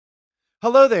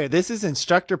Hello there, this is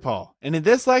Instructor Paul, and in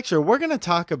this lecture, we're going to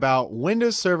talk about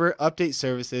Windows Server Update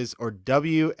Services, or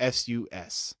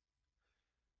WSUS.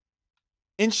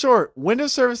 In short,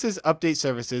 Windows Services Update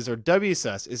Services, or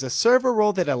WSUS, is a server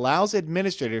role that allows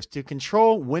administrators to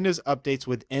control Windows updates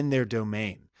within their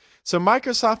domain. So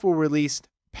Microsoft will release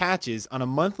patches on a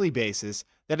monthly basis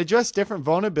that address different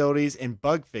vulnerabilities and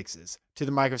bug fixes to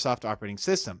the Microsoft operating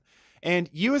system.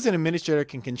 And you as an administrator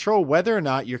can control whether or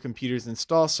not your computers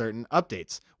install certain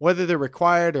updates, whether they're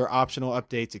required or optional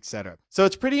updates, etc. So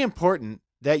it's pretty important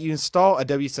that you install a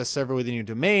WSUS server within your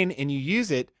domain and you use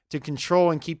it to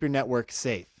control and keep your network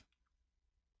safe.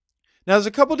 Now, there's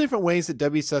a couple different ways that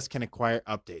WSUS can acquire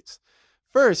updates.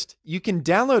 First, you can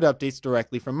download updates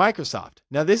directly from Microsoft.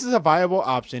 Now, this is a viable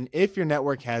option if your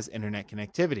network has internet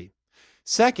connectivity.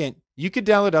 Second, you could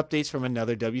download updates from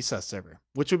another WSUS server,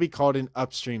 which would be called an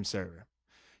upstream server.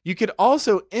 You could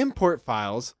also import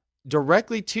files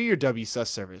directly to your WSUS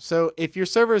server. So if your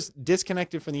server is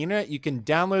disconnected from the internet, you can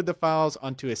download the files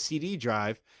onto a CD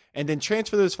drive and then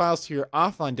transfer those files to your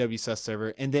offline WSUS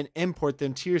server and then import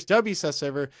them to your WSUS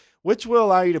server, which will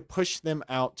allow you to push them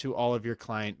out to all of your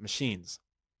client machines.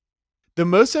 The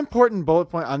most important bullet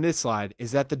point on this slide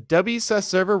is that the WSUS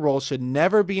server role should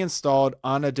never be installed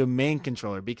on a domain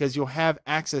controller because you'll have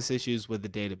access issues with the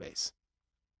database.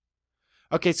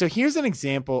 Okay, so here's an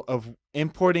example of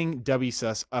importing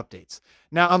WSUS updates.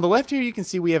 Now, on the left here, you can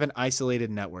see we have an isolated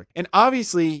network. And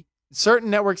obviously, certain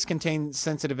networks contain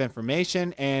sensitive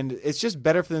information, and it's just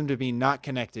better for them to be not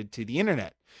connected to the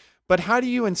internet. But how do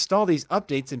you install these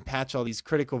updates and patch all these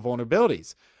critical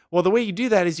vulnerabilities? Well, the way you do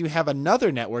that is you have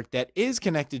another network that is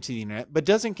connected to the internet but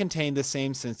doesn't contain the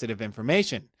same sensitive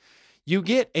information. You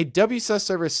get a WSUS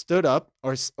server stood up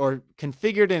or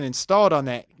configured and installed on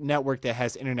that network that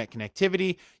has internet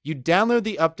connectivity. You download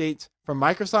the updates from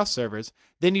Microsoft servers,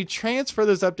 then you transfer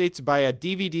those updates by a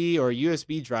DVD or a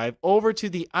USB drive over to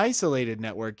the isolated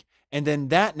network, and then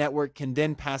that network can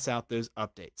then pass out those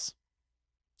updates.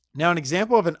 Now, an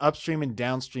example of an upstream and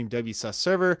downstream WSUS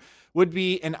server would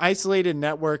be an isolated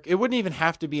network. It wouldn't even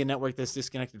have to be a network that's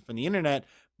disconnected from the internet,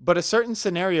 but a certain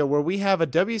scenario where we have a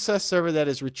WSUS server that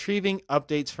is retrieving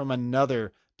updates from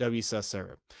another WSUS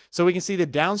server. So we can see the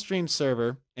downstream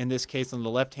server, in this case on the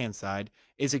left-hand side,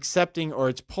 is accepting or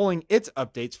it's pulling its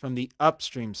updates from the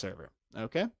upstream server.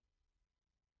 Okay?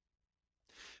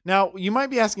 Now, you might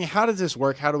be asking, how does this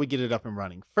work? How do we get it up and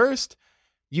running? First,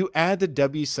 you add the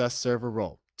WSUS server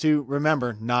role to,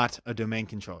 remember, not a domain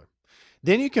controller.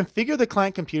 Then you configure the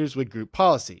client computers with group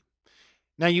policy.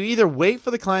 Now, you either wait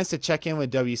for the clients to check in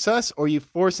with WSUS or you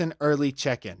force an early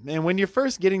check-in. And when you're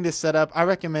first getting this set up, I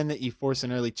recommend that you force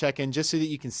an early check-in just so that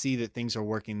you can see that things are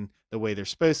working the way they're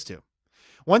supposed to.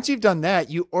 Once you've done that,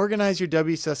 you organize your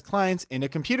WSUS clients into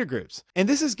computer groups. And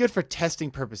this is good for testing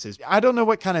purposes. I don't know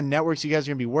what kind of networks you guys are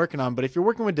going to be working on, but if you're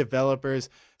working with developers,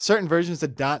 certain versions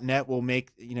of .NET will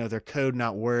make their code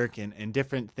not work and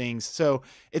different things. So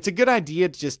it's a good idea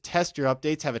to just test your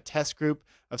updates, have a test group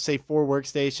of say 4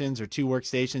 workstations or 2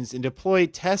 workstations and deploy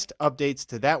test updates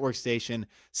to that workstation,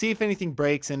 see if anything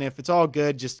breaks, and if it's all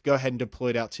good, just go ahead and deploy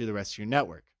it out to the rest of your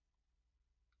network.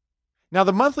 Now,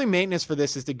 the monthly maintenance for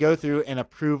this is to go through and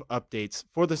approve updates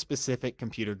for the specific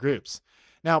computer groups.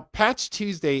 Now, Patch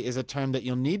Tuesday is a term that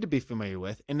you'll need to be familiar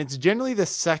with, and it's generally the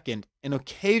second and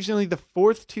occasionally the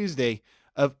fourth Tuesday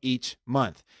of each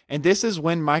month. And this is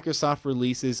when Microsoft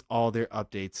releases all their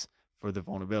updates for the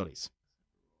vulnerabilities.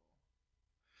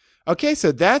 Okay,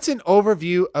 so that's an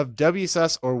overview of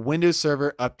WSUS or Windows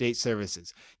Server Update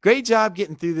Services. Great job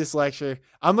getting through this lecture.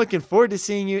 I'm looking forward to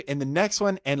seeing you in the next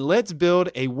one, and let's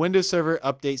build a Windows Server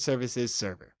Update Services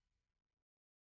server.